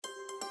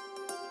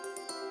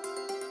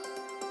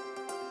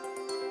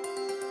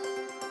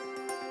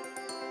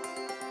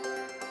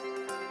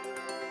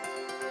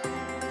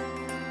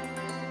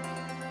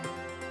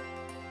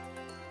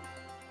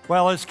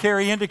Well, as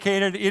Carrie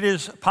indicated, it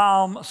is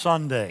Palm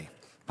Sunday.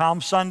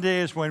 Palm Sunday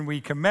is when we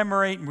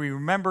commemorate and we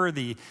remember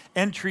the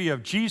entry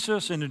of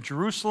Jesus into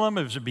Jerusalem.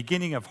 It was the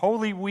beginning of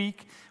Holy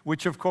Week,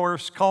 which of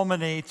course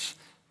culminates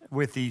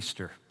with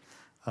Easter.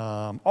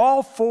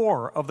 All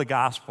four of the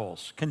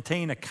Gospels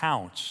contain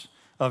accounts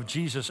of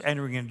Jesus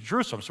entering into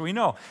Jerusalem. So we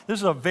know this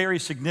is a very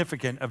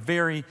significant, a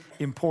very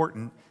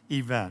important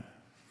event.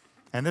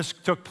 And this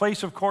took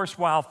place, of course,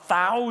 while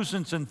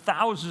thousands and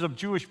thousands of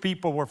Jewish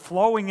people were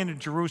flowing into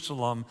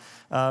Jerusalem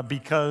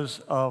because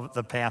of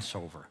the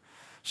Passover.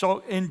 So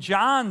in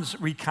John's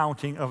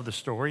recounting of the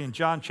story, in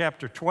John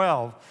chapter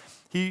 12,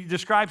 he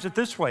describes it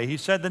this way. He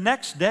said, "The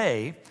next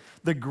day,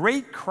 the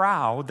great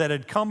crowd that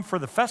had come for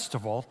the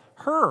festival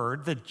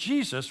heard that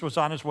Jesus was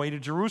on his way to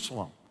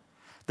Jerusalem.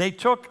 They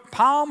took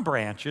palm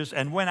branches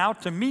and went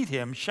out to meet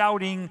him,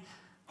 shouting,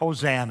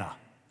 'Hosanna.'"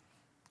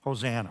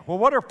 Hosanna. Well,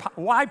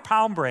 why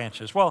palm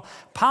branches? Well,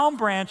 palm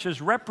branches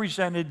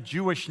represented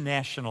Jewish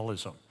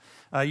nationalism.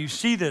 You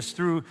see this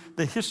through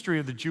the history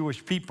of the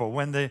Jewish people.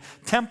 When the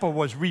temple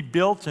was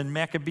rebuilt in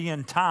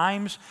Maccabean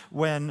times,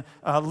 when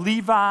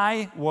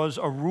Levi was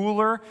a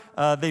ruler,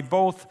 they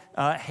both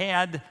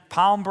had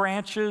palm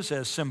branches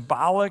as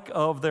symbolic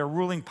of their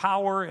ruling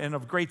power and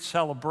of great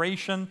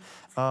celebration.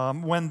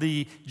 When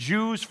the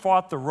Jews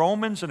fought the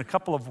Romans in a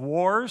couple of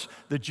wars,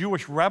 the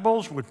Jewish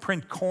rebels would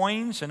print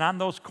coins, and on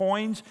those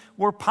coins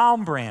were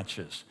palm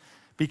branches,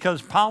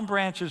 because palm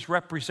branches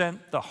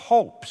represent the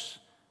hopes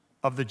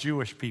of the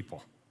Jewish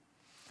people.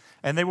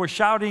 And they were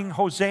shouting,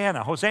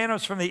 "Hosanna." Hosanna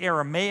is from the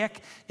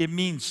Aramaic. It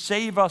means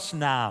 "save us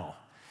now."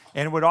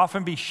 And it would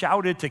often be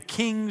shouted to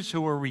kings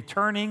who were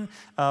returning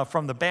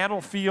from the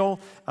battlefield.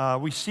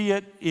 We see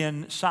it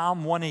in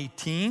Psalm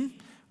 118,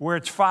 where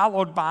it's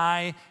followed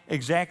by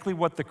exactly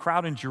what the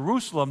crowd in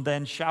Jerusalem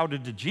then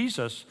shouted to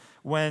Jesus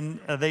when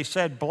they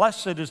said,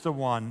 "Blessed is the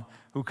one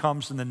who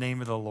comes in the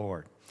name of the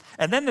Lord."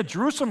 And then the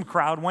Jerusalem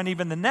crowd went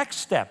even the next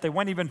step. They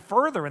went even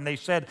further and they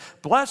said,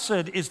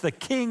 "Blessed is the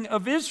King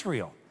of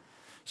Israel."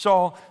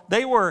 So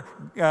they were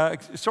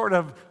sort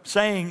of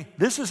saying,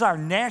 this is our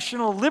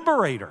national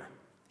liberator.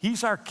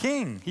 He's our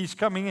king. He's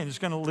coming in. He's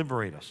going to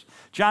liberate us.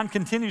 John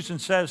continues and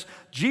says,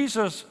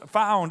 Jesus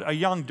found a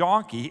young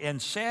donkey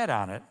and sat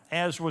on it,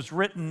 as was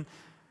written,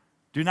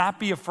 "Do not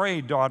be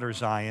afraid, daughter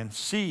Zion.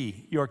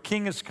 See, your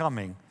king is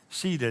coming,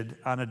 seated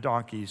on a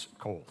donkey's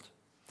colt."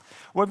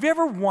 Well, have you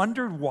ever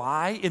wondered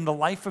why in the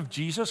life of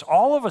Jesus,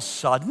 all of a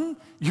sudden,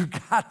 you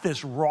got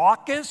this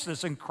raucous,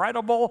 this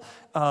incredible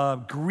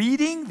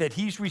greeting that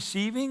he's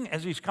receiving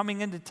as he's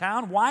coming into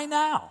town? Why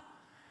now?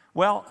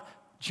 Well,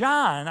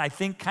 John, I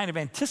think, kind of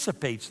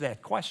anticipates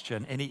that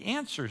question, and he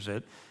answers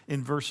it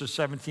in verses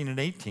 17 and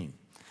 18.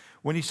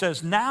 When he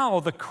says,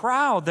 "Now the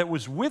crowd that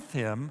was with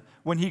him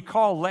when he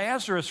called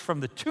Lazarus from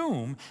the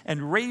tomb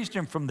and raised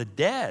him from the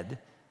dead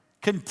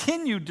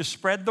continued to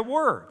spread the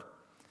word.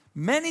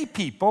 Many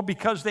people,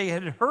 because they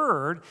had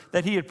heard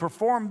that he had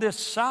performed this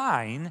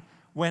sign,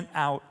 went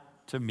out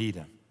to meet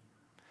him."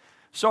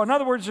 So in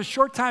other words, a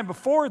short time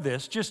before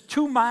this, just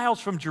 2 miles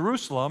from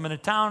Jerusalem in the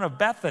town of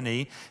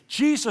Bethany,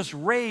 Jesus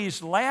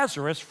raised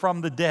Lazarus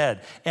from the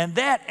dead. And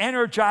that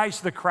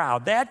energized the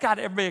crowd. That got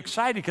everybody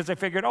excited because they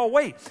figured, oh,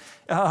 wait,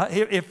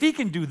 if he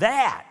can do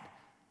that,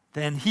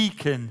 then he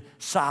can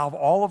solve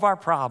all of our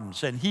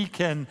problems and he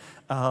can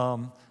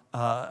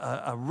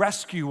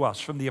rescue us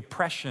from the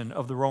oppression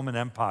of the Roman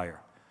Empire.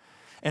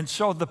 And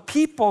so the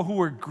people who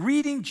were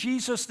greeting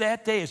Jesus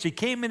that day as he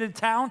came into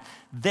town,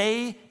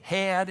 they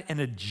had an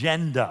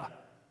agenda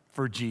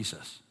for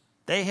Jesus.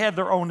 They had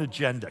their own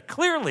agenda.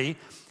 Clearly,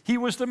 he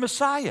was the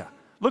Messiah.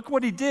 Look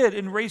what he did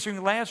in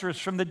raising Lazarus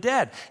from the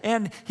dead.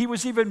 And he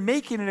was even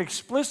making an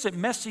explicit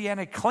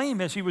messianic claim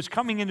as he was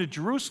coming into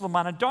Jerusalem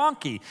on a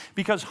donkey.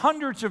 Because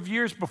hundreds of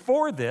years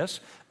before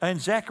this, in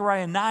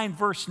Zechariah 9,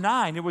 verse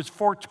 9, it was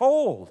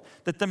foretold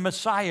that the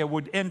Messiah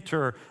would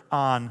enter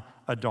on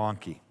a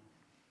donkey.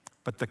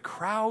 But the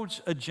crowd's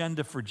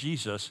agenda for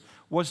Jesus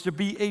was to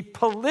be a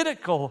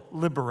political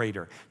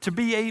liberator, to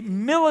be a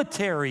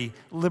military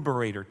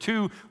liberator,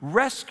 to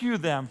rescue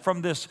them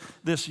from this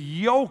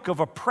yoke of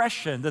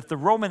oppression that the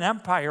Roman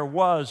Empire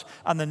was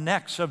on the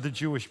necks of the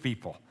Jewish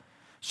people.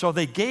 So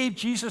they gave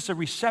Jesus a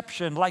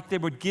reception like they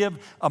would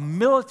give a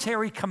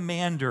military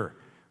commander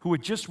who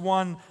had just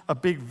won a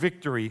big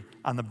victory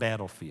on the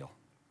battlefield.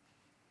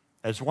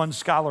 As one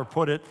scholar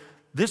put it,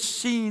 this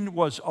scene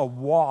was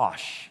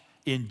awash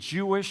in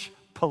Jewish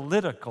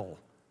political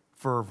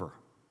fervor.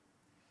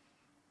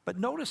 But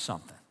notice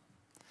something.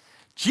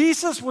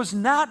 Jesus was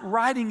not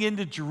riding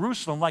into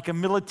Jerusalem like a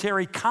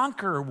military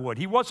conqueror would.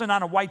 He wasn't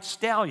on a white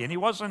stallion. He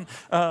wasn't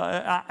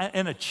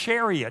in a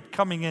chariot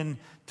coming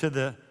into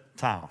the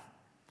town.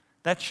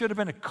 That should have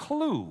been a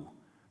clue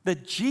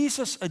that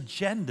Jesus'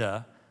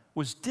 agenda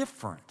was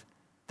different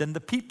than the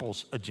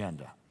people's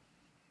agenda.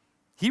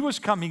 He was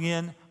coming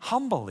in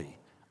humbly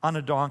on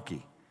a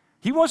donkey.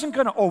 He wasn't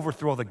going to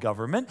overthrow the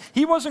government.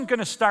 He wasn't going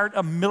to start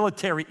a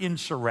military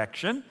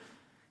insurrection.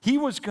 He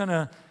was going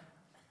to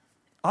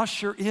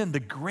usher in the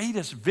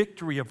greatest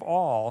victory of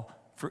all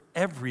for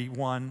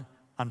everyone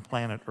on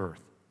planet Earth.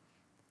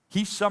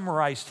 He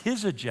summarized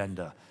his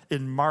agenda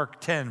in Mark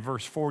 10,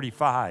 verse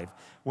 45,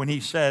 when he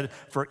said,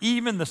 "For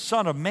even the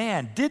Son of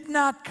Man did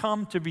not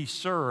come to be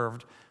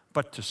served,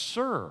 but to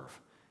serve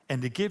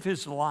and to give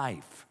his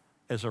life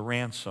as a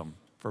ransom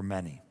for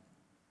many."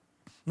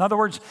 In other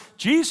words,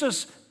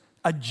 Jesus'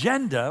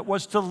 agenda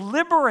was to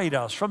liberate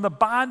us from the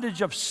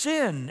bondage of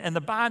sin and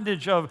the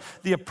bondage of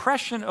the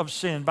oppression of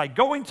sin by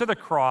going to the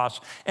cross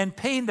and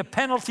paying the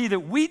penalty that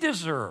we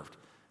deserved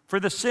for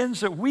the sins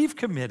that we've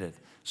committed,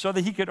 so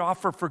that he could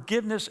offer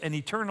forgiveness and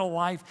eternal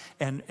life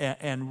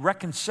and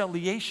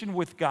reconciliation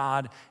with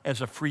God as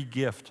a free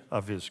gift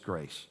of his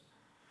grace.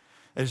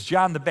 As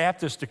John the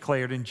Baptist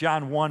declared in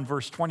John 1,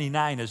 verse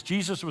 29, as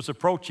Jesus was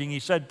approaching, he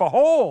said,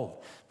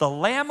 "Behold, the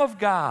Lamb of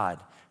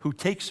God who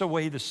takes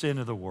away the sin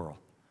of the world."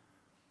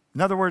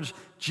 In other words,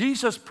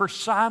 Jesus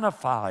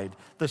personified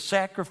the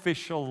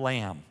sacrificial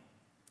lamb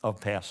of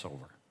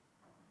Passover.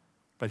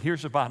 But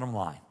here's the bottom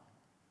line.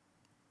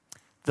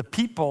 The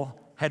people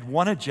had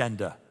one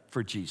agenda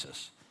for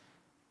Jesus,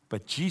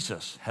 but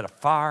Jesus had a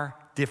far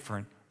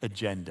different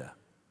agenda.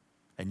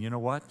 And you know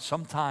what?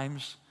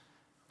 Sometimes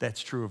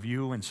that's true of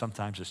you, and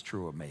sometimes it's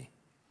true of me.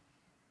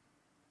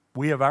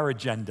 We have our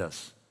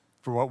agendas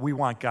for what we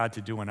want God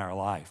to do in our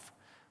life,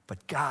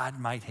 but God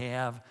might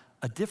have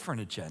a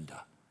different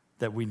agenda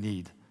that we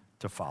need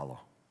to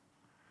follow.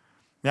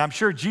 Now, I'm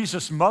sure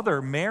Jesus'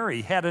 mother,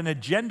 Mary, had an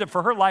agenda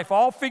for her life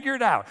all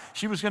figured out.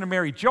 She was going to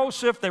marry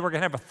Joseph. They were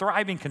going to have a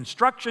thriving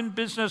construction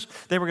business.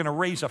 They were going to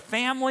raise a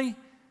family.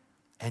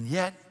 And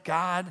yet,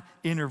 God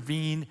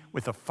intervened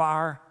with a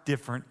far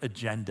different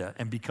agenda.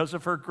 And because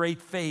of her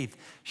great faith,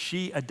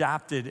 she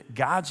adopted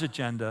God's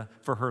agenda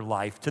for her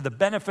life to the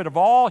benefit of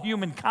all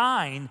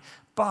humankind,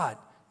 but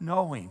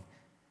knowing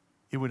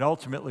it would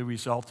ultimately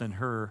result in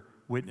her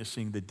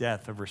witnessing the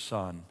death of her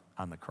son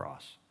on the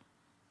cross.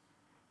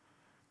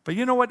 But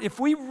you know what? If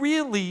we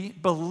really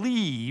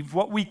believe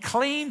what we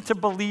claim to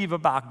believe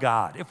about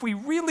God, if we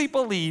really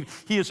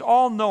believe he is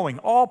all-knowing,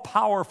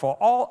 all-powerful,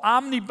 all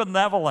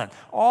omnibenevolent,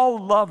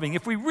 all-loving,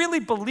 if we really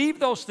believe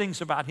those things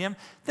about him,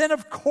 then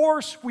of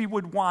course we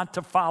would want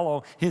to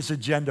follow his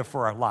agenda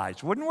for our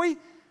lives, wouldn't we?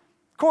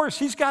 Of course,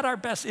 he's got our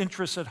best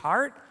interests at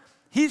heart.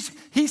 He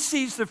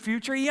sees the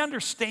future. He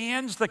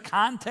understands the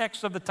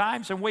context of the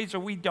times in ways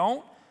that we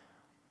don't.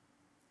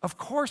 Of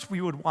course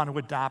we would want to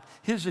adopt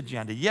his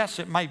agenda. Yes,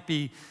 it might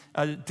be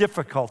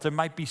difficult. It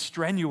might be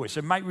strenuous.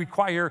 It might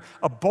require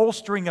a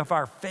bolstering of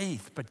our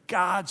faith. But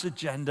God's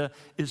agenda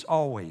is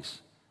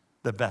always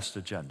the best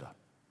agenda.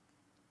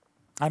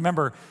 I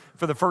remember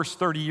for the first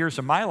 30 years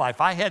of my life,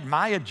 I had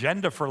my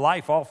agenda for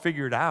life all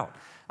figured out.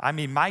 I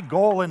mean, my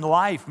goal in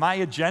life, my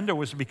agenda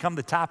was to become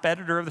the top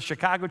editor of the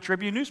Chicago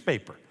Tribune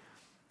newspaper.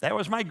 That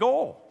was my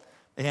goal.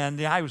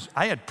 And I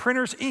had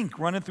printer's ink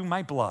running through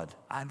my blood.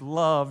 I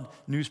loved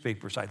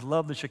newspapers. I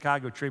loved the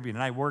Chicago Tribune.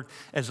 And I worked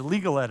as a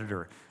legal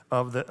editor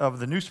of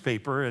the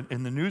newspaper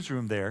in the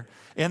newsroom there.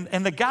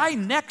 And the guy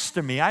next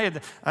to me, we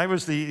had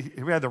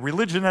the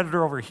religion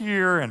editor over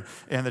here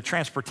and the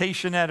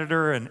transportation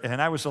editor,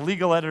 and I was the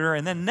legal editor.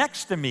 And then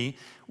next to me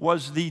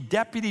was the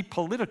deputy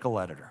political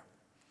editor.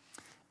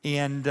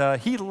 And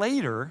he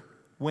later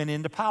went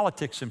into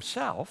politics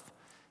himself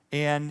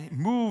and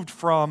moved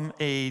from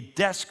a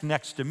desk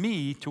next to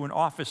me to an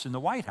office in the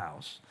White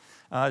House.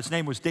 His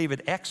name was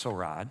David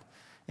Axelrod,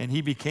 and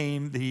he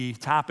became the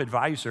top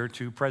advisor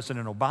to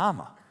President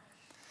Obama.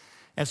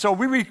 And so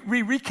we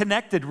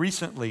reconnected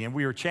recently, and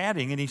we were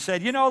chatting, and he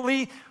said, "You know,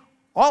 Lee,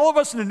 all of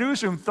us in the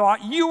newsroom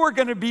thought you were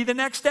going to be the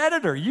next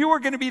editor. You were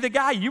going to be the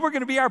guy. You were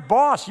going to be our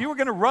boss. You were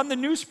going to run the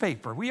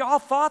newspaper. We all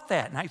thought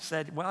that." And I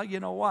said, "Well, you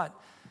know what?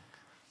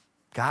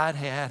 God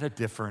had a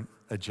different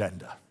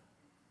agenda."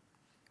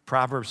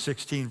 Proverbs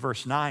 16,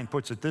 verse 9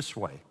 puts it this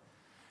way: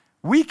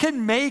 "We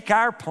can make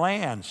our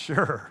plans,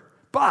 sure,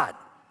 but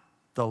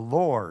the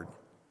Lord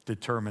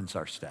determines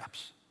our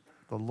steps."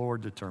 The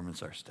Lord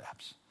determines our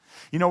steps.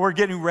 You know, we're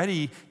getting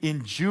ready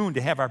in June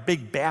to have our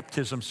big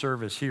baptism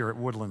service here at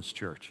Woodlands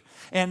Church.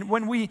 And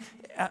when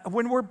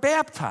we're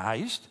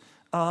baptized,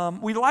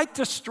 we like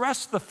to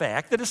stress the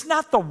fact that it's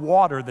not the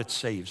water that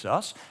saves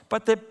us,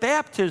 but that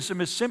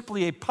baptism is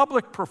simply a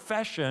public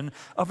profession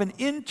of an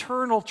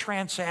internal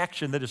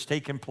transaction that has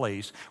taken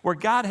place where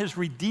God has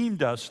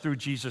redeemed us through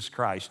Jesus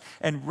Christ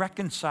and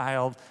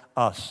reconciled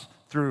us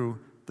through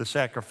the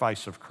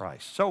sacrifice of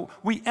Christ. So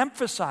we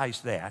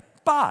emphasize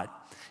that, but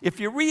if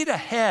you read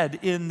ahead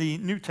in the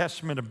New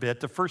Testament a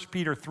bit to 1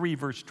 Peter 3,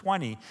 verse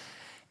 20,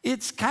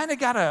 it's kind of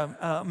got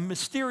a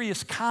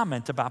mysterious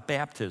comment about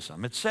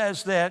baptism. It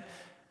says that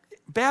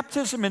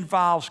baptism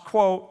involves,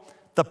 quote,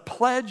 the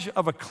pledge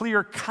of a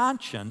clear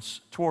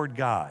conscience toward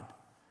God.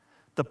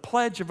 The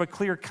pledge of a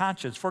clear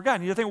conscience for God.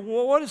 And you think,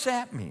 well, what does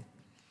that mean?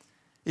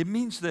 It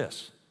means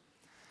this.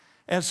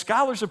 As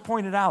scholars have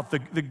pointed out,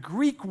 the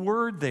Greek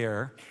word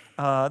there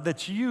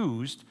that's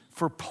used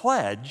for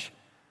pledge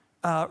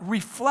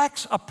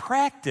reflects a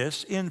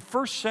practice in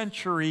first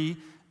century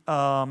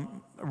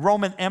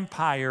Roman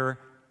Empire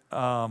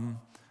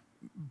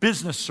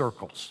business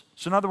circles.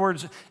 So in other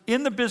words,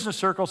 in the business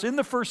circles, in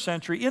the first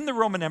century, in the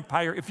Roman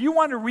Empire, if you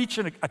want to reach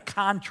a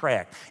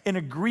contract, an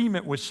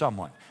agreement with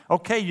someone,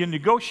 okay, you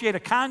negotiate a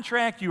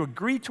contract, you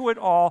agree to it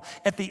all.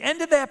 At the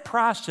end of that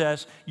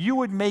process, you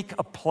would make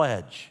a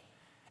pledge.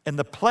 And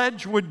the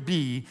pledge would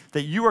be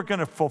that you are going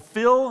to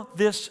fulfill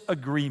this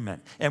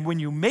agreement. And when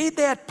you made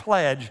that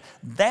pledge,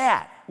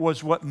 that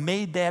was what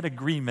made that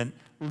agreement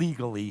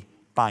legally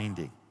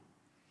binding.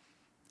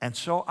 And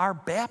so our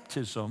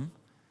baptism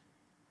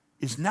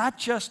is not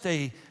just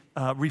a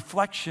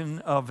reflection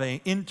of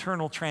an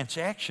internal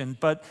transaction,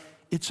 but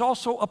it's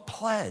also a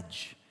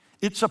pledge.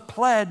 It's a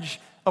pledge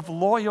of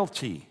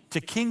loyalty to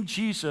King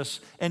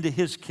Jesus and to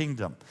his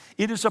kingdom.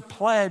 It is a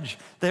pledge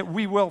that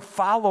we will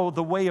follow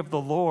the way of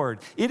the Lord.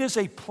 It is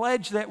a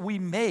pledge that we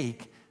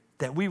make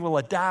that we will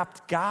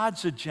adopt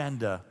God's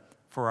agenda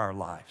for our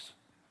lives.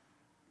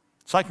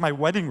 It's like my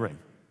wedding ring.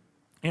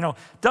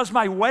 Does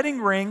my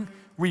wedding ring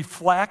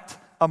reflect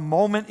a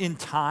moment in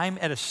time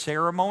at a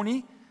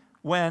ceremony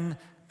when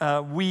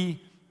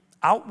we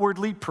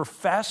outwardly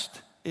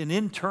professed an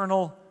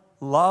internal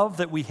love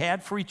that we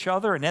had for each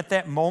other, and at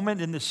that moment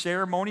in the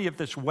ceremony of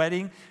this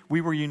wedding, we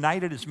were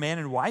united as man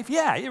and wife?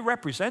 Yeah, it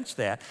represents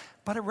that,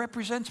 but it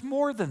represents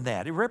more than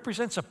that. It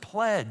represents a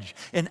pledge,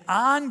 an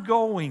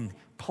ongoing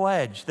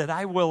pledge that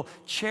I will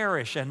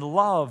cherish and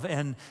love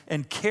and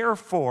care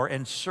for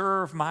and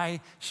serve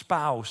my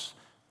spouse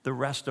the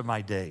rest of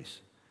my days.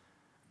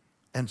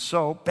 And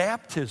so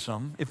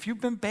baptism, if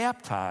you've been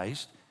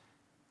baptized,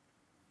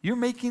 you're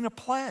making a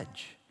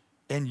pledge.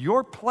 And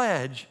your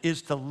pledge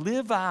is to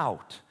live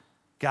out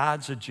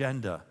God's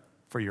agenda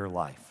for your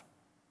life.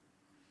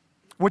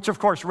 Which, of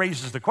course,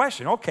 raises the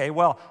question, okay,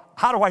 well,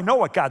 how do I know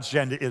what God's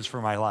agenda is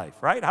for my life,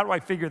 right? How do I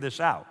figure this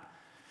out?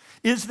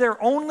 Is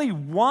there only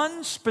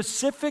one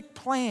specific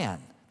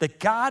plan that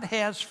God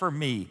has for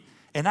me,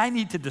 and I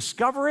need to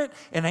discover it,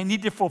 and I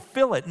need to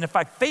fulfill it? And if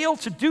I fail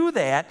to do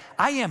that,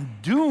 I am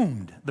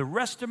doomed the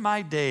rest of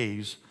my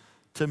days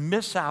to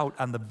miss out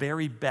on the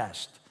very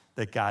best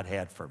that God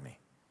had for me.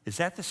 Is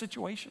that the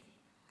situation?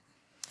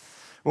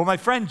 Well, my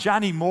friend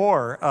Johnny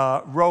Moore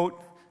wrote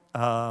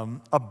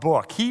a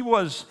book. He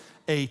was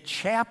a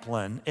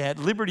chaplain at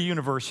Liberty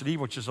University,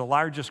 which is the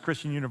largest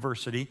Christian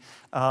university,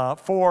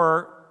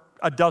 for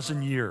a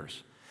dozen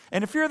years.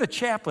 And if you're the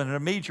chaplain at a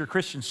major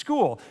Christian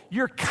school,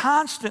 you're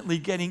constantly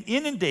getting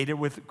inundated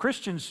with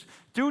Christian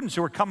students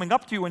who are coming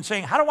up to you and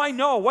saying, how do I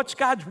know what's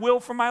God's will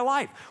for my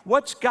life?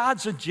 What's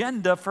God's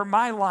agenda for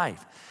my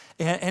life?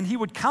 And he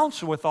would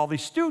counsel with all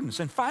these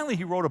students. And finally,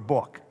 he wrote a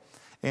book.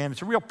 And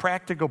it's a real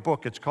practical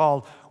book. It's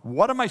called,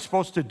 What Am I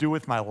Supposed to Do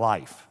with My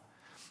Life?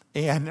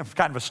 And it's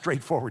kind of a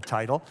straightforward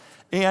title.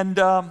 And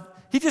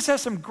he just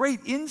has some great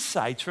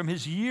insights from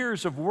his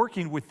years of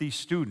working with these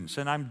students.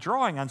 And I'm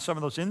drawing on some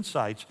of those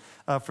insights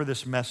for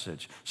this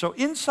message. So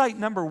insight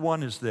number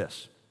one is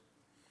this.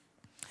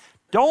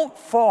 Don't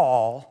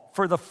fall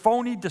for the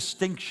phony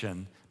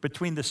distinction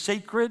between the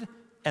sacred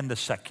and the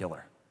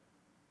secular.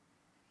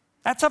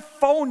 That's a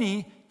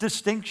phony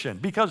distinction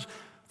because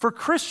for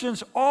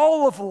Christians,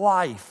 all of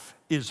life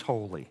is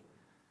holy.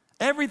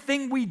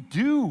 Everything we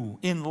do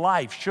in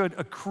life should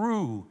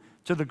accrue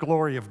to the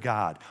glory of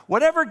God.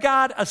 Whatever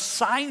God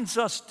assigns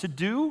us to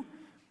do,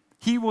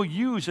 he will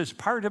use as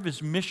part of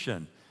his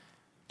mission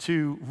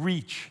to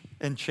reach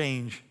and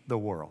change the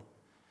world.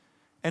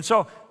 And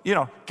so,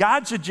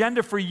 God's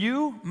agenda for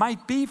you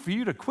might be for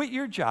you to quit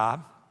your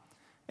job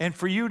and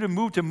for you to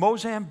move to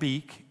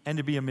Mozambique and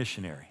to be a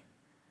missionary.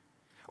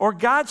 Or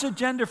God's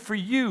agenda for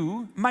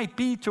you might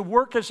be to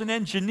work as an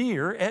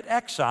engineer at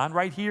Exxon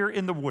right here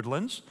in the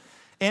Woodlands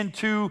and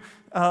to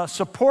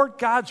support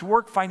God's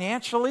work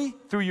financially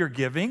through your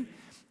giving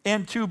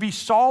and to be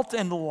salt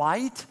and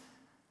light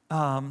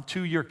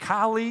to your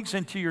colleagues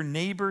and to your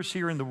neighbors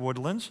here in the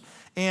Woodlands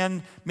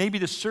and maybe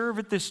to serve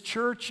at this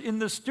church in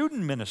the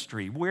student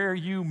ministry where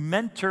you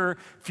mentor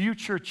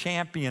future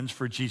champions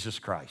for Jesus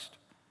Christ.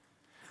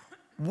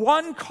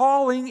 One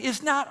calling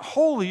is not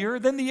holier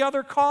than the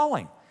other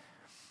calling.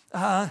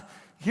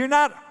 You're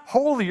not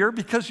holier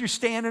because you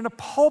stand in a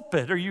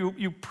pulpit or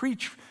you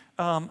preach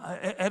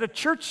at a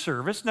church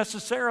service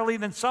necessarily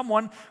than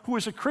someone who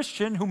is a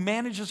Christian who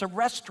manages a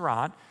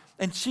restaurant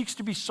and seeks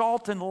to be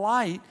salt and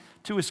light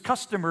to his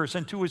customers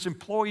and to his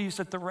employees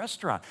at the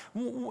restaurant.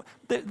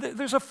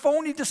 There's a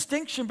phony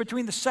distinction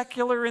between the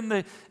secular and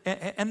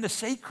the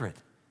sacred.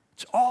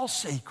 It's all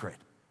sacred.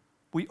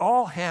 We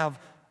all have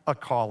a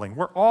calling.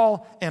 We're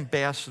all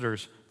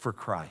ambassadors for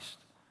Christ.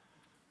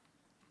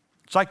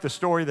 It's like the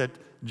story that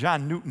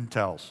John Newton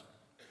tells.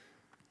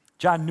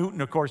 John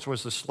Newton, of course,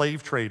 was the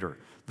slave trader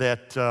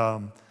that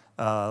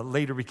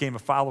later became a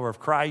follower of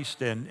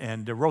Christ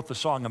and wrote the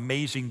song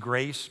Amazing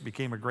Grace,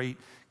 became a great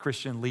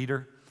Christian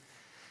leader.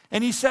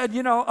 And he said,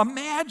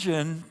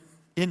 imagine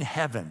in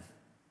heaven,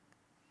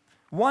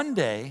 one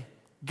day,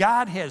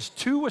 God has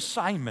two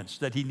assignments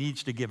that he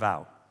needs to give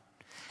out.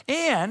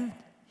 And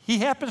he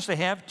happens to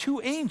have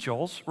two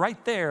angels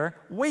right there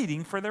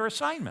waiting for their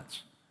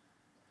assignments.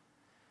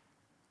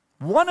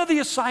 One of the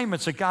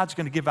assignments that God's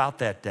going to give out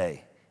that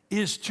day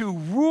is to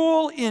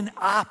rule in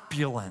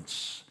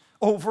opulence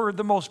over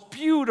the most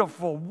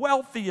beautiful,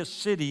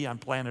 wealthiest city on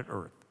planet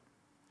Earth.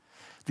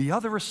 The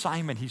other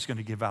assignment he's going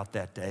to give out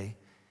that day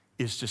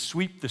is to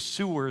sweep the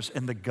sewers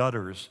and the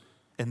gutters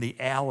and the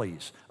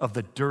alleys of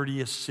the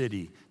dirtiest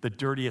city, the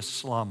dirtiest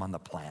slum on the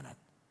planet.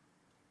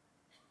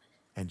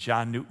 And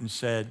John Newton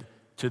said,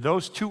 to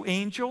those two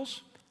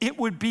angels, it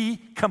would be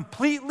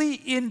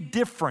completely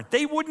indifferent.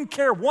 They wouldn't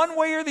care one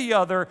way or the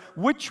other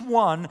which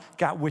one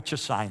got which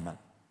assignment.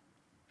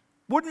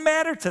 Wouldn't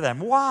matter to them.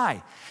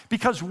 Why?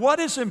 Because what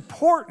is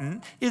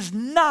important is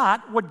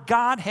not what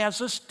God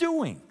has us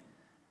doing.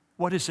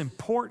 What is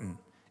important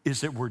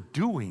is that we're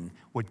doing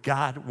what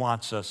God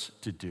wants us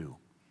to do.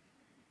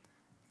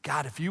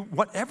 God,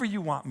 whatever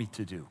you want me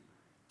to do,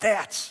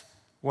 that's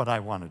what I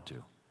want to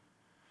do.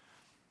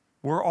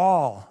 We're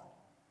all,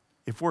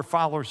 if we're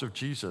followers of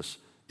Jesus,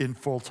 in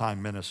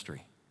full-time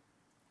ministry.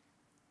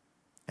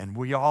 And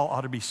we all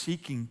ought to be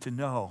seeking to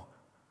know,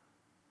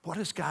 what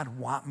does God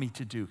want me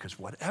to do? Because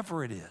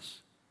whatever it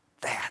is,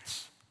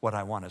 that's what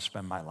I want to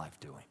spend my life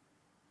doing.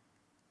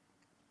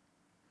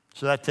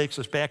 So that takes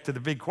us back to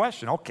the big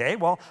question. Okay,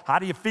 well, how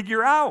do you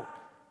figure out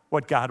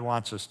what God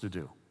wants us to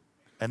do?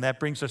 And that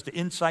brings us to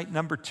insight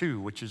number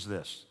 2, which is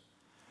this.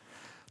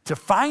 To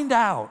find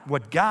out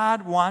what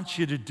God wants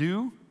you to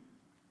do,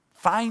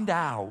 find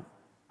out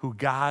who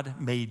God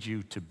made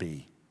you to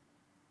be.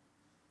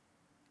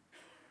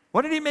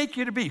 What did he make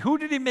you to be? Who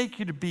did he make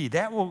you to be?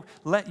 That will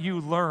let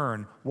you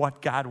learn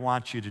what God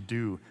wants you to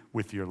do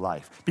with your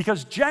life.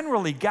 Because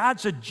generally,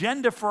 God's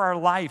agenda for our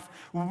life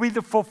will be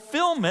the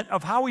fulfillment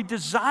of how he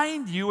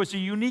designed you as a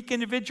unique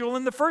individual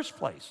in the first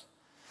place.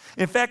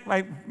 In fact,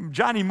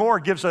 Johnny Moore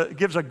gives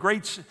a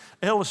great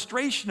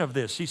illustration of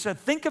this. He said,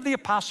 think of the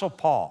Apostle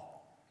Paul.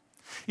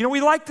 You know,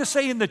 we like to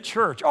say in the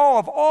church,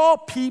 of all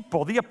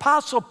people, the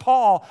Apostle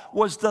Paul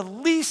was the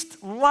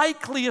least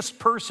likeliest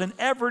person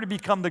ever to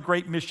become the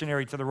great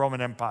missionary to the Roman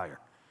Empire.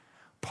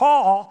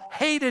 Paul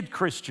hated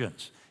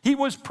Christians. He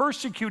was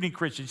persecuting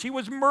Christians. He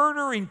was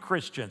murdering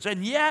Christians.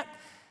 And yet,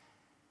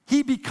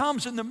 he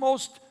becomes, in the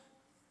most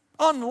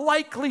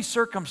unlikely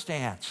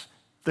circumstance,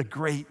 the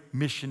great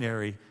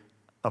missionary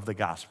of the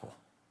gospel.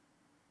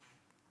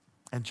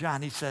 And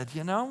Johnny said,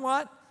 you know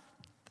what?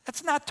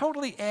 That's not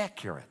totally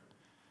accurate.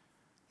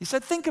 He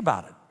said, think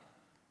about it.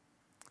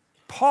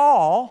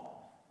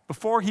 Paul,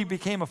 before he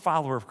became a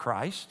follower of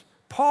Christ,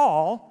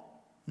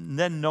 Paul,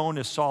 then known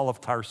as Saul of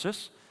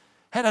Tarsus,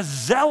 had a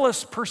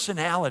zealous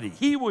personality.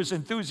 He was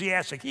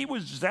enthusiastic, he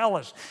was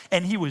zealous,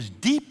 and he was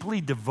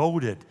deeply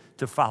devoted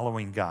to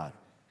following God.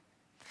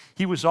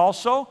 He was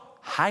also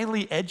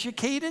highly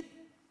educated.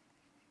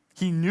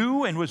 He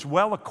knew and was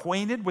well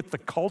acquainted with the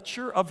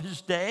culture of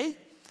his day.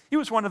 He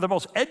was one of the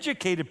most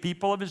educated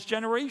people of his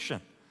generation.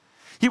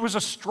 He was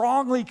a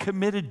strongly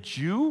committed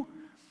Jew.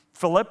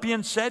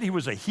 Philippians said he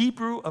was a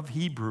Hebrew of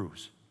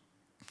Hebrews.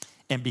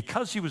 And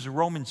because he was a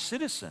Roman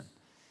citizen,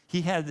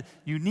 he had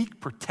unique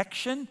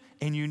protection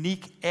and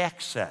unique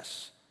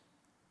access.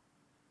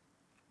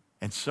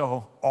 And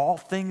so, all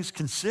things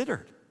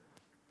considered,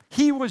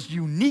 he was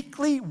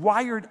uniquely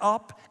wired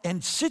up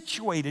and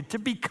situated to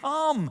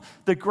become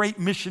the great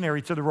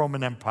missionary to the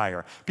Roman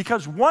Empire.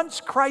 Because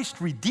once Christ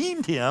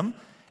redeemed him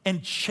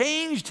and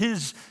changed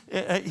his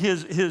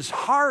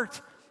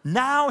heart,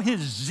 now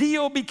his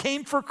zeal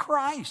became for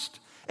Christ.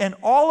 And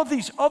all of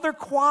these other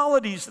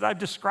qualities that I've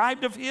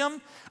described of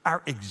him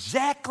are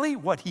exactly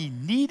what he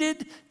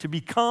needed to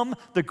become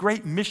the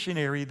great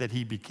missionary that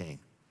he became.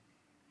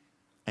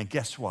 And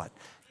guess what?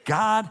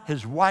 God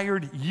has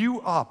wired you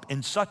up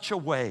in such a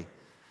way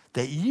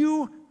that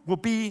you will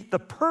be the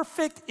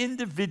perfect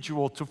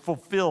individual to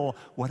fulfill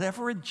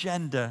whatever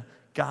agenda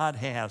God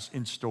has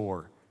in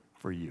store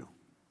for you.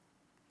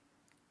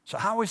 So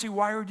how has he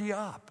wired you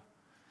up?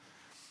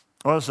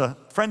 Well, there's a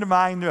friend of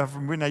mine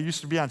from when I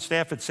used to be on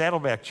staff at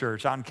Saddleback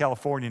Church out in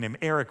California named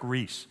Eric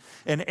Reese.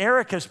 And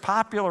Eric has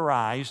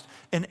popularized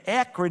an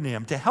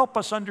acronym to help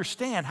us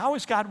understand how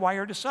has God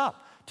wired us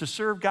up to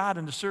serve God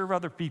and to serve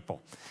other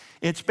people.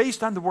 It's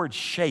based on the word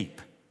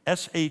SHAPE,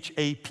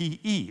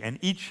 S-H-A-P-E, and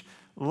each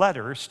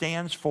letter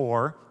stands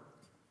for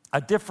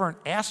a different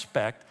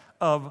aspect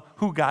of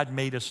who God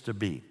made us to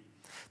be.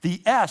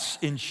 The S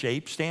in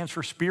SHAPE stands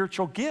for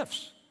spiritual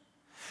gifts.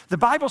 The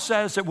Bible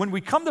says that when we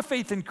come to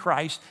faith in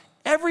Christ,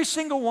 every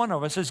single one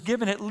of us is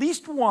given at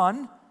least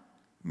one,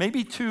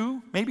 maybe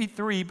two, maybe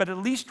three, but at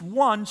least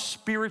one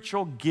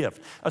spiritual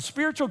gift. A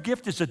spiritual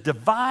gift is a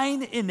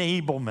divine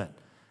enablement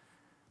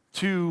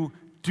to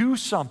do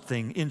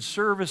something in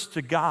service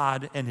to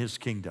God and his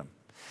kingdom.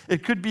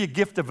 It could be a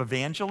gift of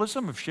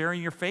evangelism, of sharing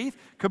your faith.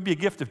 Could be a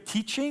gift of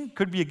teaching.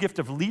 Could be a gift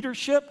of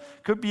leadership.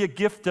 Could be a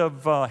gift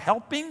of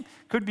helping.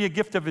 Could be a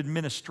gift of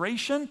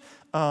administration.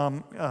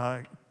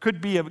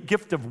 Could be a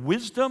gift of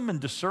wisdom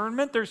and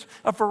discernment. There's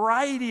a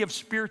variety of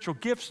spiritual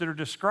gifts that are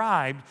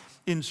described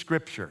in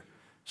Scripture.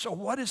 So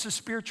what is the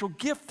spiritual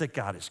gift that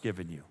God has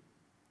given you?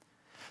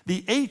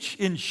 The H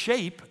in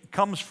SHAPE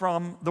comes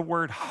from the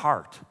word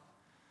heart.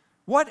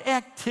 What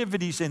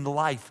activities in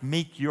life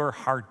make your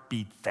heart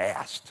beat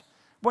fast?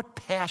 What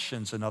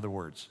passions, in other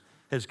words,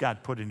 has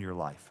God put in your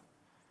life?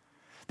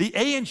 The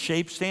A in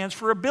shape stands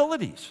for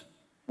abilities.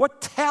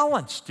 What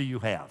talents do you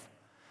have?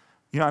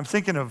 I'm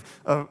thinking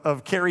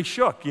of Kerry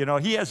Shook.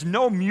 He has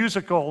no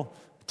musical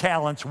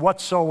talents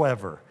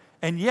whatsoever.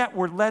 And yet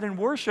we're led in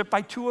worship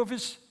by two of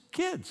his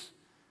kids.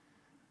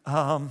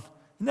 Isn't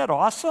that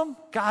awesome?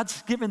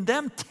 God's given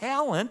them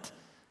talent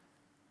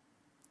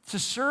to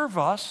serve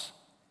us,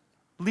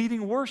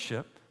 leading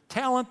worship,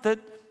 talent that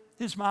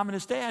his mom and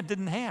his dad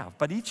didn't have.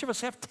 But each of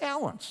us have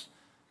talents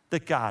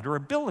that God, or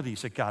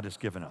abilities that God has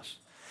given us.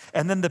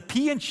 And then the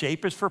P in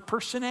shape is for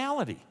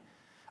personality.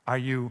 Are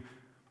you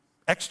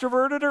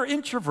extroverted or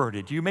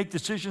introverted? Do you make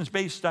decisions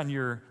based on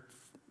your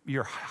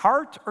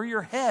heart or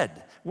your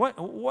head?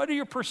 What are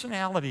your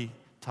personality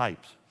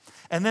types?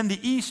 And then the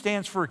E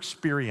stands for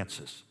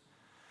experiences.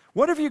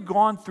 What have you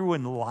gone through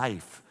in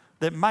life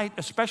that might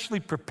especially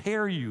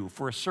prepare you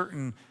for a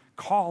certain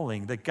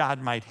calling that God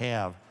might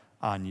have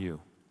on you?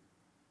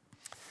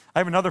 I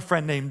have another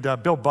friend named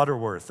Bill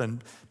Butterworth,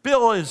 and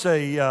Bill is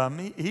he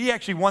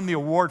actually won the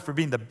award for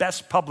being the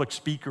best public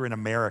speaker in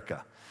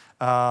America.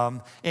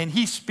 And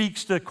he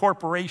speaks to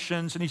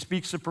corporations, and he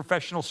speaks to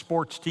professional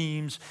sports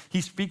teams.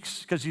 He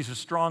speaks because he's a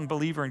strong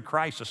believer in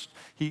Christ.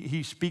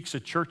 He speaks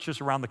at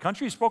churches around the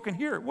country. He's spoken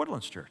here at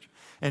Woodlands Church.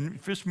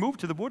 And just moved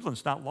to the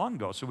Woodlands not long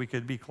ago so we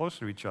could be closer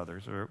to each other.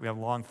 So we have a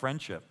long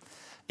friendship.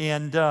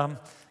 And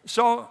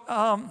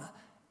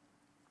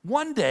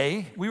one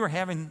day we were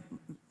having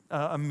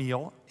a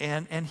meal,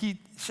 and he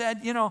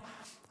said,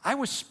 I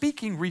was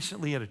speaking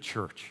recently at a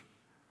church,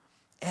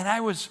 and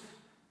I was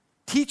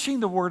teaching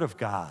the Word of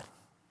God.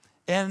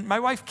 And my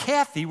wife,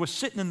 Kathy, was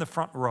sitting in the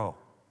front row.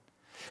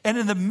 And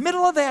in the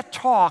middle of that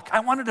talk, I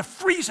wanted to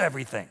freeze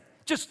everything.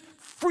 Just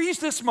freeze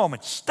this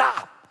moment.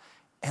 Stop.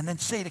 And then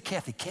say to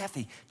Kathy,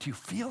 Kathy, do you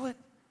feel it?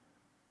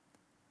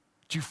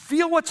 Do you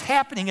feel what's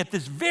happening at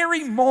this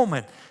very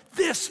moment?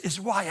 This is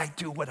why I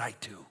do what I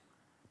do.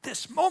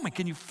 This moment,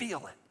 can you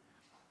feel it?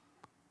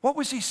 What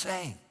was he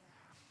saying?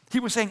 He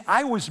was saying,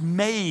 I was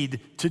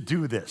made to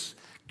do this.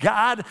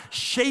 God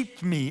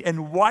shaped me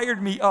and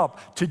wired me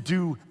up to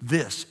do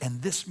this.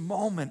 And this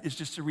moment is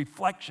just a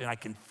reflection. I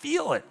can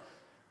feel it.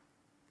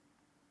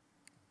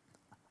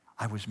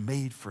 I was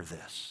made for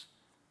this.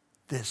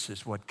 This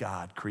is what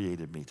God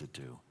created me to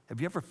do.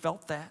 Have you ever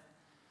felt that?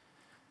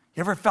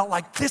 You ever felt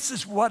like this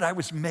is what I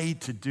was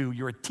made to do?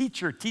 You're a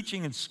teacher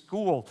teaching in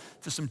school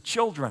to some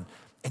children,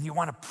 and you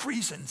want to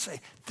freeze it and say,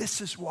 this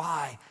is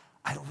why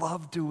I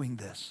love doing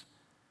this.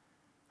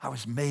 I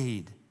was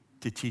made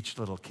to teach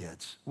little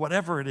kids.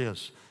 Whatever it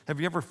is, have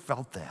you ever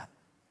felt that?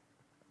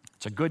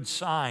 It's a good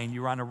sign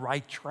you're on the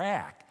right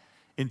track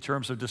in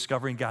terms of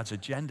discovering God's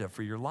agenda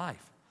for your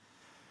life.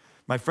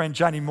 My friend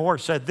Johnny Moore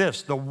said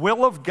this, the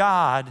will of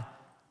God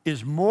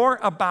is more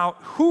about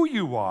who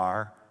you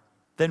are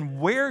than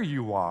where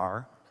you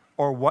are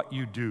or what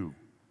you do.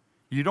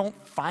 You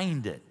don't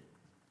find it,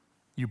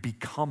 you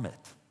become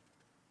it.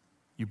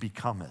 You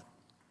become it.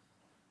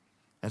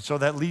 And so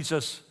that leads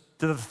us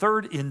to the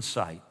third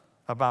insight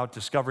about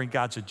discovering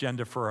God's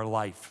agenda for our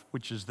life,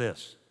 which is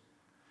this.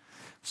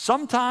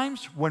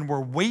 Sometimes when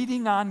we're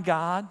waiting on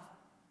God,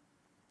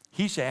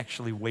 He's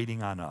actually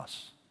waiting on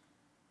us.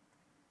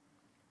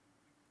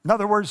 In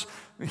other words,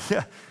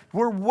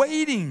 we're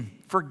waiting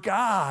for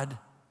God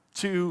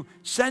to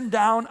send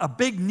down a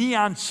big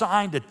neon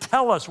sign to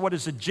tell us what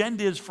His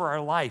agenda is for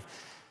our life.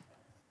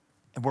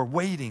 And we're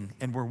waiting,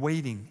 and we're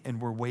waiting,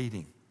 and we're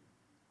waiting.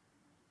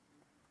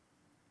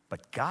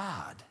 But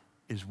God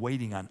is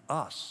waiting on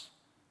us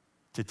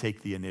to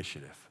take the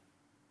initiative.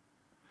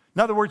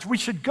 In other words, we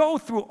should go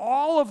through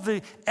all of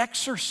the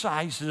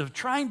exercises of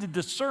trying to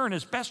discern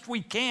as best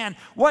we can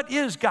what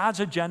is God's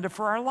agenda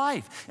for our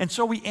life. And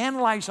so we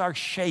analyze our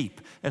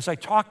shape, as I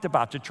talked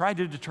about, to try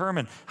to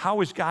determine how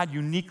has God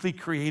uniquely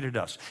created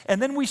us.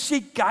 And then we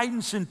seek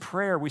guidance in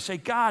prayer. We say,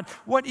 God,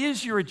 what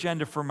is your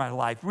agenda for my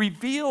life?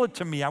 Reveal it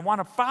to me. I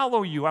want to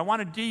follow you. I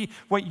want to be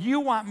what you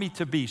want me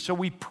to be. So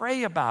we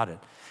pray about it.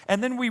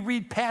 And then we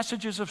read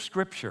passages of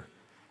Scripture.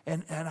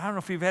 And I don't know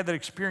if you've had that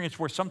experience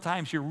where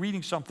sometimes you're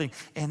reading something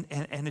and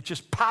it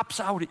just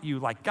pops out at you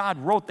like God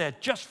wrote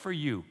that just for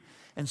you.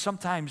 And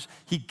sometimes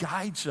He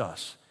guides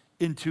us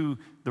into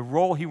the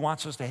role He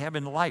wants us to have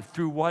in life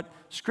through what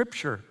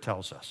Scripture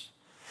tells us.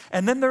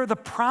 And then there are the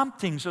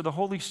promptings of the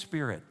Holy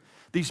Spirit,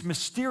 these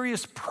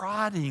mysterious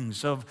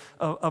proddings of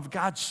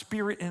God's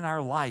Spirit in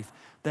our life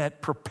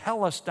that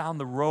propel us down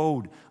the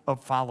road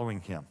of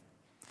following Him.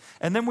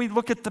 And then we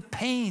look at the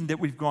pain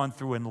that we've gone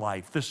through in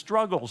life, the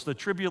struggles, the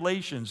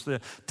tribulations, the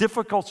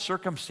difficult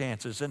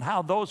circumstances, and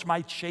how those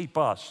might shape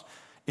us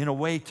in a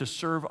way to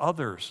serve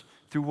others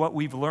through what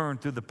we've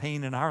learned through the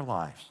pain in our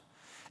lives.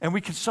 And we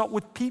consult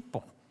with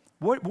people.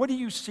 What do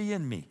you see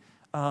in me?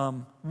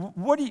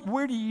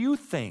 Where do you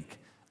think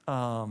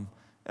God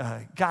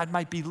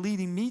might be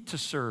leading me to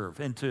serve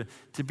and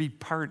to be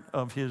part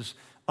of His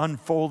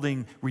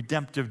unfolding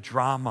redemptive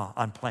drama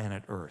on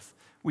planet Earth?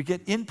 We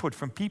get input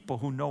from people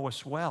who know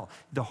us well.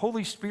 The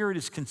Holy Spirit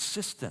is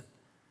consistent.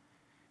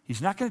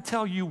 He's not going to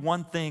tell you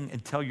one thing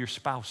and tell your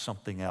spouse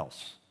something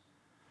else.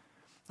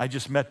 I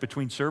just met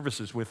between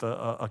services with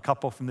a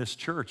couple from this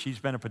church. He's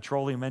been a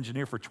petroleum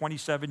engineer for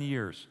 27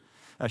 years.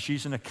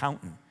 She's an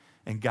accountant,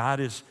 and God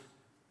is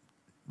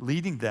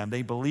leading them,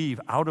 they believe,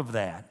 out of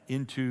that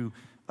into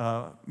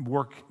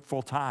work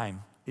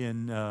full-time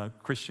in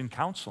Christian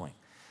counseling.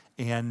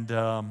 And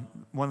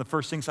one of the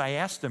first things I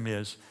asked them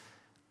is,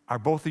 are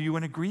both of you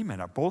in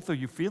agreement? Are both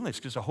of you feeling this?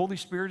 Because the Holy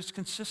Spirit is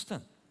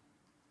consistent.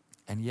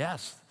 And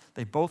yes,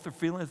 they both are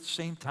feeling it at the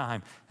same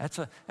time. That's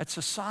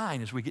a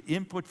sign as we get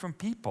input from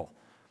people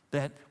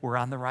that we're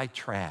on the right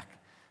track.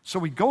 So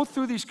we go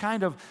through these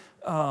kind of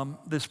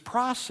this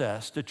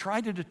process to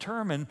try to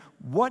determine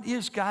what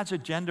is God's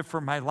agenda for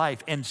my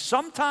life. And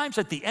sometimes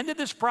at the end of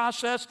this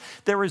process,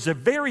 there is a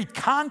very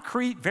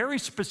concrete, very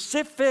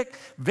specific,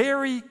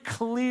 very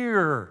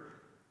clear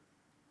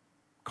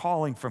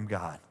calling from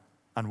God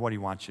on what he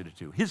wants you to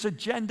do. His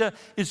agenda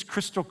is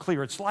crystal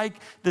clear. It's like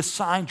this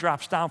sign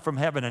drops down from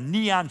heaven, a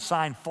neon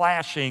sign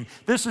flashing.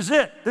 This is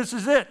it, this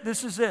is it,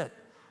 this is it.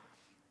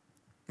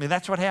 I mean,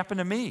 that's what happened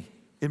to me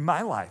in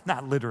my life.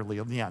 Not literally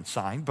a neon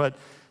sign, but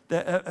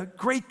a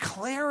great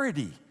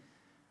clarity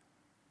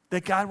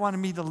that God wanted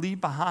me to leave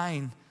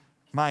behind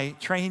my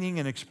training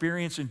and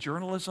experience in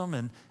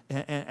journalism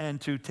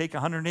and to take a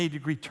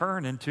 180-degree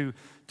turn and to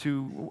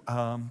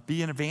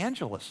be an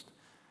evangelist.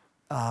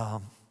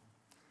 And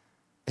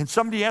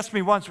somebody asked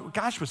me once,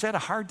 gosh, was that a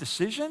hard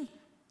decision?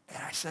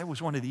 And I said it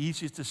was one of the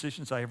easiest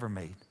decisions I ever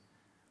made.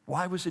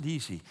 Why was it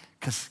easy?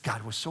 Because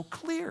God was so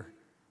clear.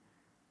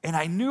 And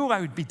I knew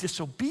I would be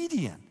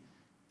disobedient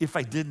if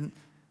I didn't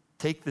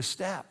take the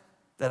step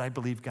that I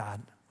believe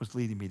God was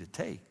leading me to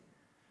take.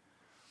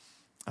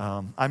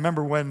 I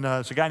remember when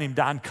there's a guy named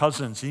Don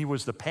Cousins. He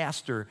was the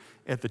pastor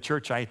at the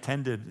church I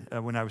attended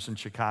when I was in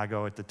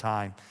Chicago at the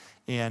time.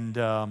 And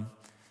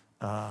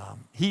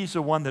he's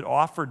the one that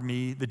offered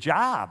me the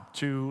job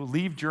to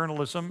leave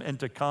journalism and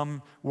to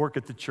come work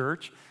at the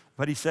church.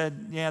 But he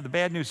said, yeah, the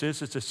bad news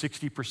is it's a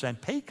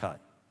 60% pay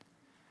cut.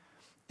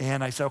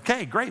 And I said,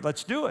 okay, great,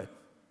 let's do it.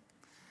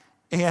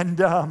 And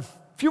a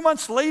few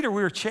months later,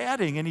 we were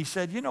chatting, and he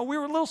said, you know, we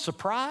were a little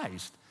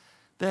surprised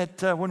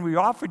that when we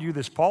offered you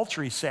this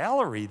paltry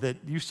salary that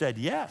you said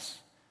yes.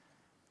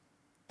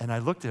 And I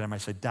looked at him, I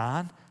said,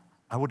 Don,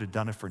 I would have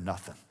done it for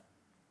nothing.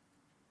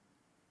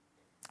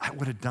 I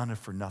would have done it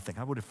for nothing.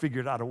 I would have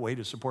figured out a way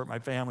to support my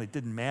family. It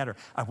didn't matter.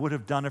 I would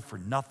have done it for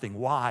nothing.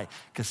 Why?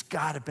 Because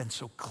God had been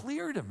so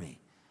clear to me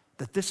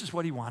that this is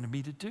what he wanted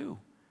me to do.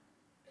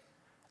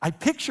 I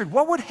pictured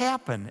what would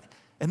happen,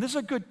 and this is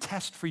a good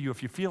test for you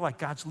if you feel like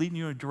God's leading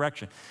you in a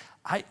direction.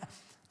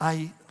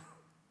 I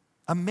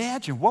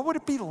imagine what would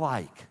it be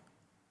like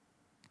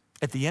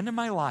at the end of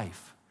my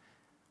life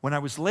when I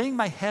was laying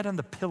my head on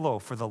the pillow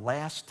for the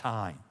last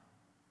time.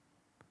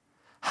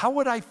 How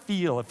would I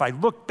feel if I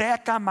looked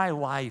back on my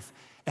life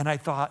and I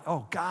thought,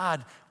 oh,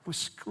 God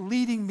was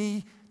leading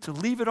me to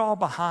leave it all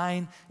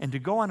behind and to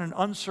go on an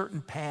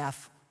uncertain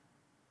path,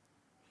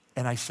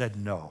 and I said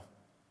no?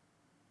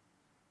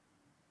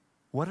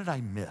 What did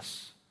I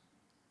miss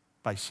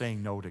by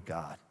saying no to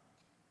God?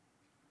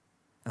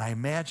 And I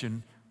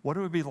imagine what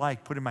it would be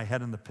like putting my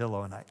head on the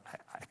pillow, and I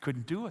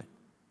couldn't do it.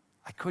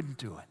 I couldn't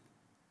do it.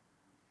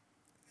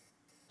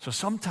 So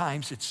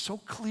sometimes it's so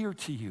clear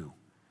to you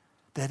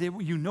that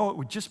you know it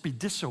would just be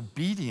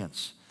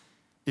disobedience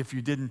if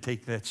you didn't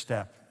take that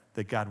step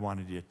that God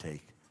wanted you to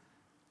take.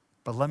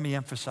 But let me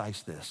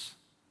emphasize this.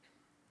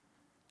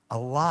 A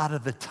lot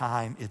of the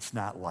time, it's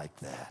not like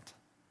that.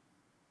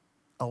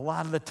 A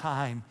lot of the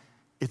time,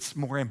 it's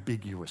more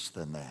ambiguous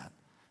than that.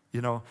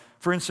 You know,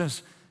 for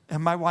instance,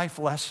 and my wife,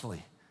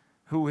 Leslie,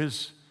 who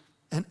is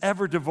an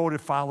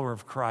ever-devoted follower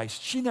of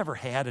Christ, she never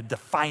had a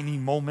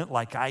defining moment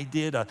like I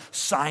did, a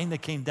sign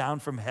that came down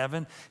from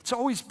heaven. It's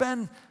always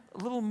been a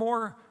little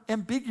more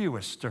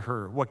ambiguous to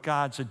her what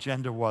God's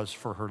agenda was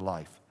for her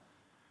life.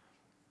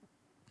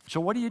 So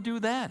what do you do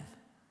then?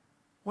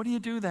 What do you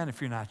do then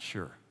if you're not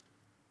sure?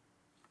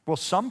 Well,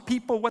 some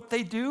people, what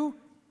they do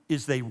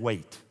is they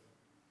wait.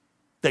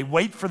 They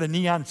wait for the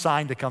neon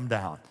sign to come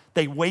down.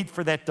 They wait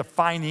for that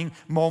defining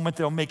moment.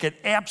 They'll make it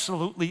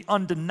absolutely,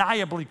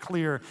 undeniably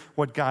clear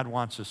what God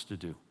wants us to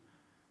do.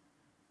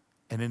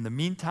 And in the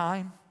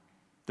meantime,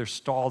 they're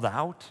stalled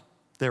out.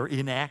 They're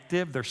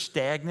inactive, they're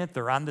stagnant,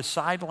 they're on the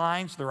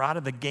sidelines, they're out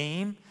of the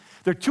game.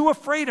 They're too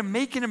afraid of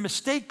making a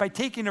mistake by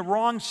taking a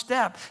wrong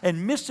step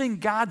and missing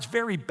God's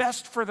very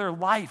best for their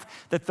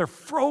life that they're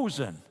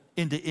frozen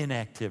into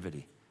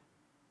inactivity.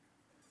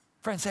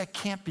 Friends, that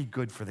can't be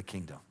good for the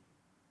kingdom.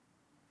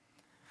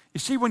 You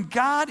see, when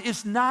God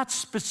is not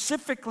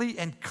specifically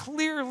and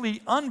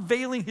clearly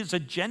unveiling his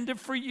agenda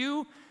for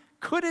you,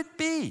 could it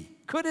be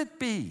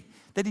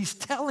that he's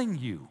telling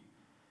you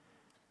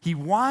he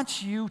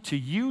wants you to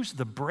use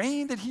the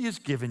brain that he has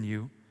given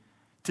you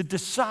to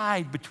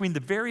decide between the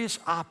various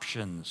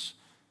options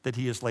that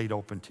he has laid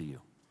open to you?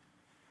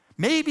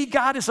 Maybe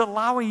God is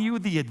allowing you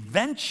the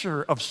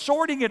adventure of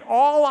sorting it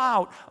all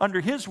out under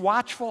his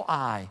watchful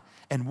eye.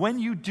 And when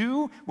you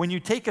do, when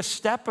you take a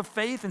step of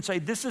faith and say,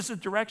 this is the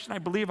direction I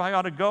believe I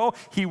ought to go,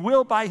 he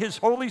will, by his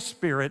Holy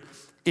Spirit,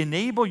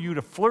 enable you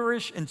to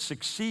flourish and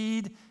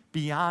succeed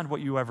beyond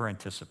what you ever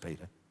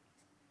anticipated.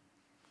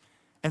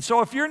 And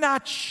so if you're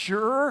not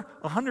sure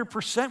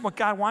 100% what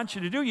God wants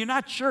you to do, you're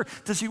not sure,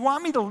 does he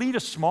want me to lead a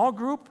small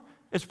group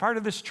as part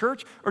of this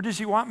church, or does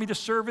he want me to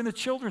serve in the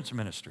children's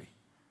ministry?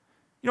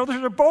 You know,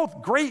 they're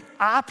both great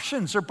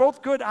options. They're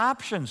both good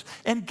options.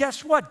 And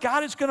guess what?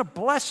 God is going to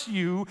bless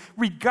you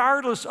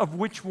regardless of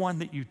which one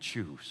that you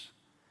choose.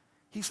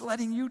 He's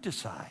letting you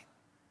decide.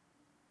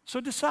 So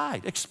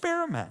decide,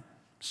 experiment,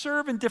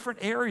 serve in different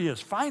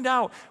areas. Find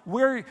out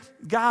where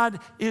God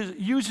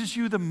uses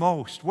you the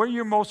most, where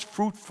you're most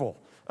fruitful,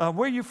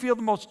 where you feel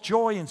the most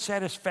joy and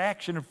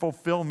satisfaction and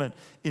fulfillment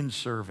in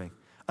serving.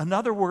 In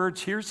other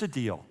words, here's the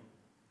deal.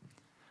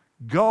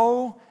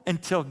 Go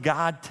until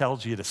God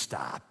tells you to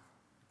stop.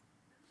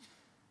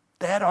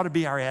 That ought to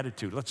be our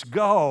attitude. Let's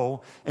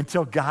go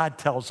until God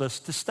tells us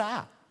to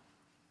stop.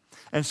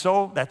 And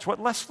so that's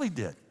what Leslie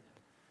did.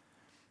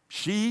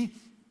 She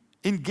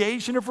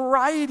engaged in a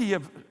variety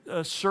of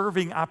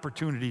serving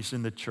opportunities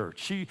in the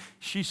church.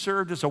 She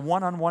served as a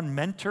one-on-one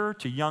mentor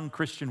to young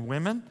Christian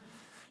women.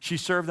 She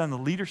served on the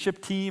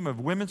leadership team of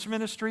women's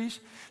ministries.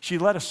 She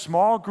led a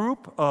small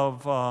group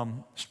of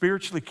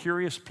spiritually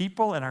curious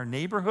people in our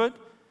neighborhood.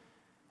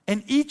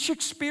 And each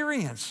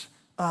experience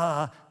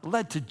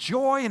led to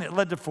joy and it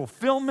led to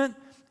fulfillment.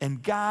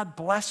 And God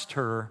blessed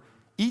her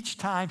each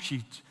time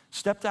she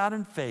stepped out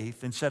in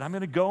faith and said, I'm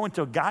going to go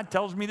until God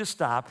tells me to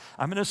stop.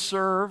 I'm going to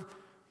serve.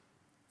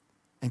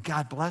 And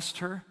God blessed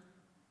her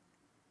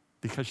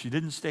because she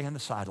didn't stay on the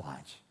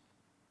sidelines.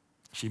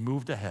 She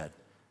moved ahead.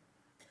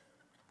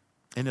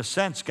 In a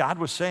sense, God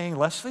was saying,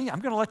 Leslie, I'm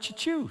going to let you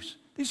choose.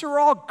 These are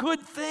all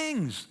good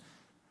things.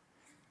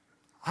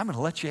 I'm going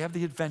to let you have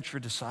the adventure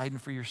of deciding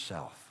for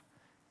yourself.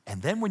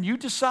 And then when you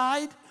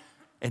decide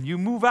and you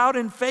move out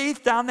in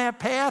faith down that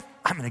path,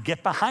 I'm going to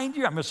get behind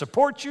you. I'm going to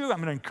support you. I'm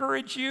going to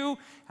encourage you.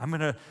 I'm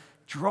going to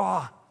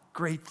draw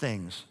great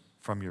things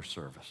from your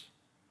service.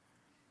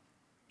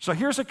 So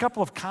here's a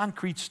couple of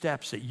concrete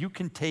steps that you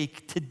can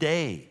take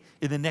today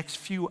in the next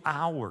few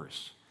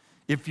hours.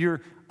 If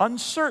you're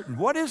uncertain,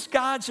 what is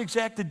God's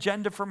exact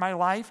agenda for my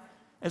life?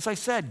 As I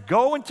said,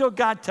 go until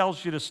God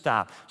tells you to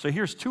stop. So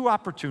here's two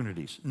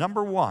opportunities.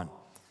 Number one,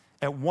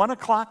 at 1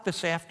 o'clock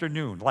this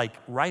afternoon, like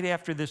right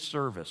after this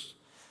service,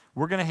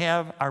 we're going to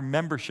have our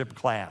membership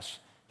class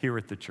here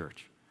at the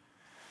church.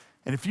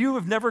 And if you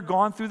have never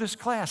gone through this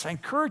class, I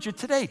encourage you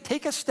today,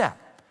 take a step.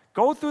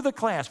 Go through the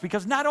class,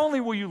 because not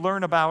only will you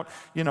learn about,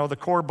 the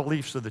core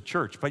beliefs of the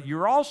church, but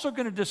you're also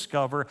going to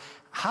discover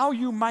how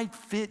you might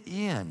fit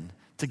in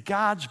to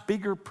God's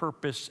bigger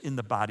purpose in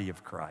the body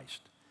of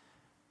Christ.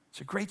 It's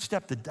a great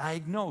step to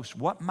diagnose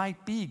what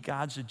might be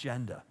God's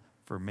agenda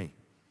for me.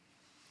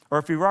 Or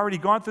if you've already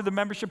gone through the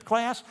membership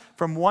class,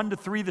 from 1 to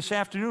 3 this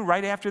afternoon,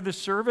 right after this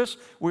service,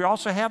 we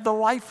also have the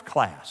life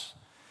class.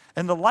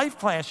 In the life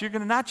class, you're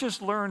going to not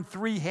just learn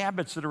 3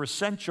 habits that are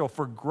essential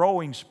for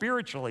growing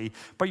spiritually,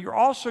 but you're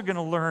also going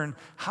to learn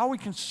how we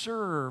can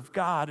serve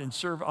God and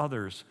serve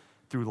others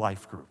through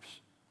life groups.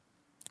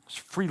 There's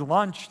free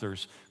lunch,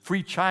 there's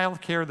free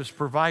childcare that's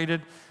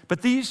provided,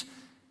 but these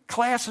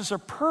classes are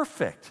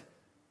perfect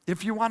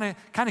if you want to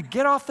kind of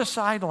get off the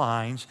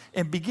sidelines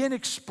and begin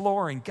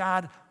exploring,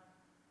 God,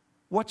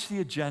 what's the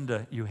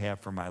agenda you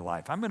have for my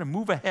life? I'm going to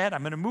move ahead,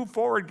 I'm going to move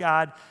forward,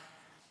 God,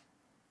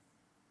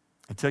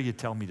 until you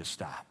tell me to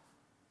stop.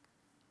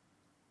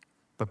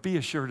 But be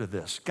assured of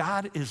this,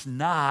 God is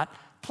not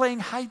playing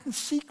hide and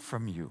seek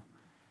from you.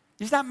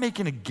 He's not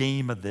making a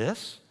game of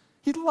this.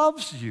 He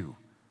loves you.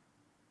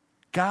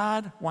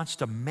 God wants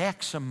to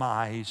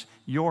maximize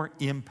your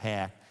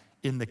impact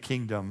in the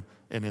kingdom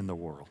and in the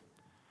world.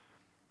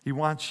 He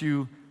wants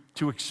you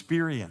to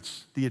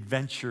experience the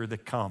adventure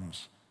that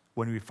comes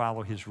when we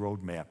follow his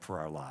roadmap for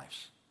our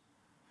lives.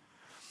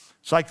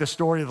 It's like the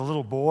story of the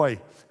little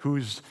boy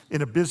who's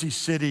in a busy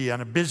city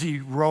on a busy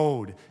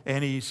road,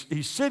 and he's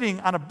sitting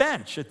on a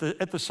bench at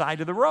the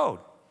side of the road.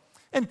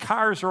 And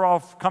cars are all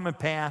coming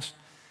past,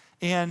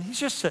 and he's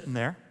just sitting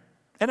there.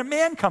 And a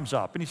man comes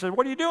up, and he says,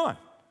 "What are you doing?"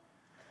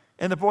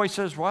 And the boy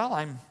says, "Well,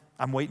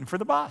 I'm waiting for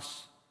the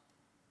bus."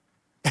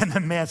 And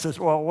the man says,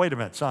 "Well, wait a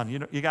minute, son,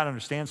 you got to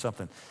understand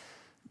something.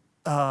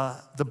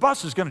 The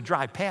bus is going to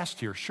drive past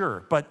here,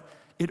 sure, but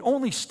it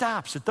only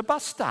stops at the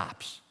bus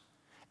stops.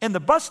 And the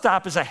bus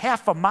stop is a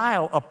half a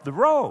mile up the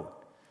road.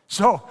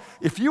 So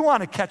if you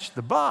want to catch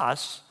the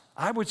bus,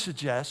 I would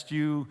suggest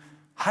you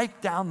hike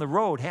down the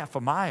road half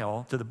a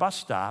mile to the bus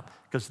stop,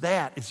 because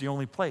that is the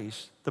only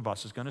place the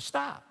bus is going to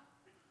stop."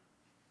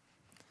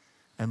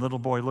 And little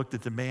boy looked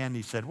at the man and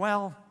he said,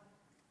 "Well,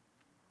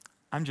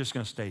 I'm just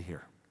going to stay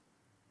here."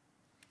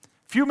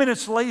 A few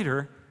minutes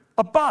later,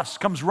 a bus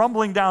comes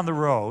rumbling down the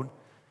road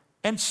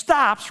and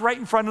stops right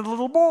in front of the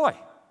little boy.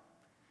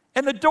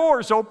 And the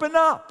doors open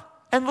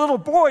up. And the little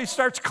boy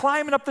starts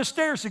climbing up the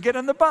stairs to get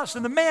on the bus.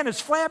 And the man is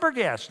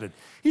flabbergasted.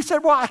 He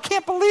said, "Well, I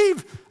can't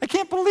believe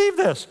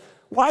this.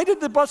 Why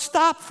did the bus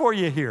stop for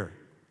you here?"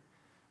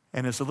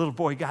 And as the little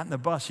boy got in the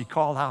bus, he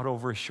called out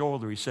over his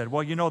shoulder. He said,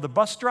 "Well, the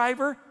bus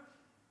driver,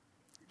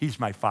 he's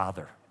my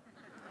father."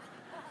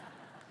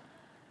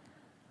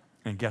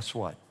 And guess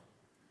what?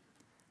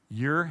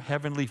 Your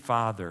Heavenly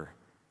Father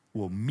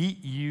will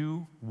meet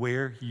you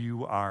where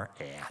you are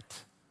at.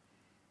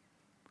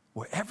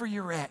 Wherever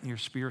you're at in your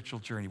spiritual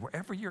journey,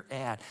 wherever you're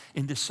at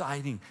in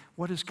deciding,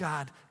 what does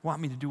God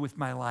want me to do with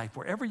my life?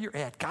 Wherever you're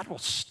at, God will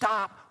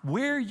stop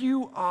where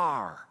you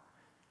are.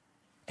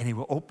 And He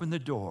will open the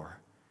door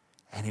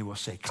and He will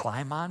say,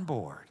 climb on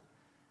board.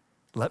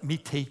 Let me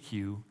take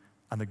you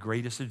on the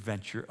greatest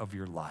adventure of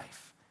your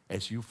life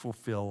as you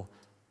fulfill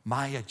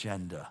my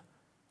agenda,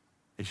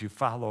 as you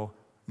follow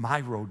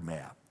my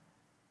roadmap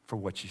for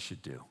what you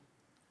should do.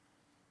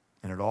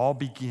 And it all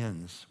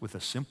begins with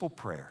a simple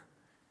prayer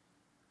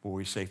where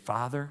we say,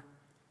 Father,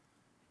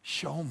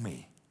 show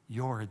me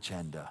your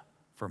agenda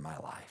for my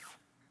life.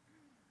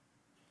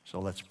 So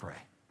let's pray.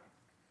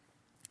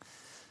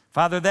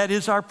 Father, that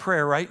is our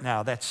prayer right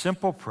now, that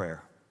simple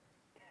prayer.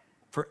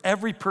 For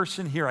every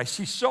person here, I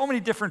see so many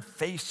different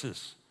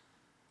faces.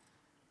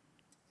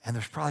 And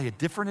there's probably a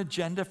different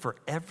agenda for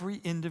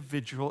every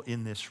individual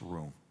in this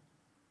room.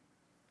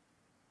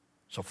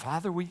 So,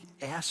 Father, we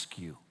ask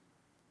you,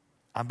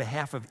 on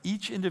behalf of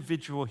each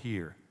individual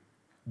here,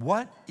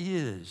 what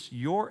is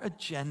your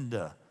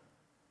agenda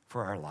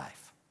for our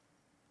life?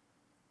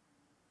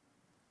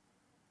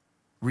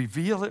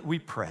 Reveal it, we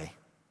pray.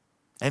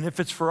 And if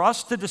it's for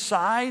us to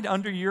decide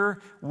under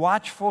your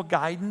watchful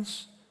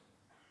guidance,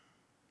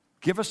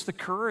 give us the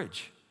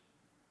courage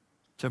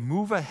to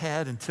move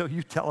ahead until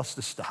you tell us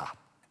to stop.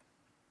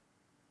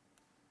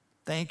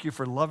 Thank you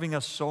for loving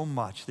us so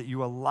much that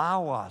you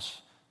allow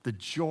us the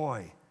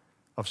joy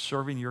of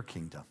serving your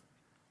kingdom.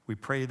 We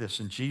pray this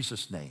in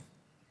Jesus' name.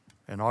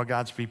 And all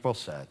God's people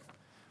said,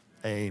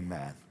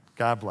 amen.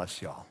 God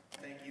bless y'all.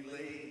 Thank you,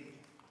 Lee,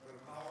 for the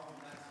powerful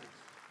message.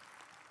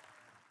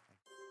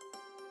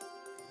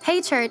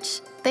 Hey, church.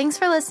 Thanks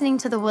for listening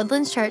to the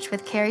Woodlands Church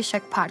with Carrie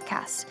Shook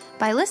podcast.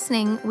 By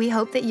listening, we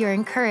hope that you're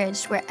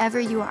encouraged wherever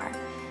you are.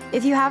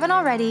 If you haven't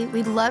already,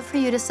 we'd love for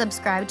you to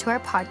subscribe to our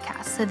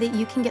podcast so that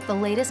you can get the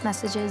latest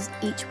messages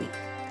each week.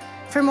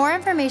 For more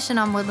information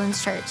on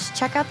Woodlands Church,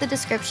 check out the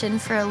description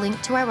for a link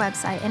to our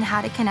website and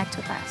how to connect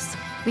with us.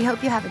 We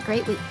hope you have a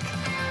great week.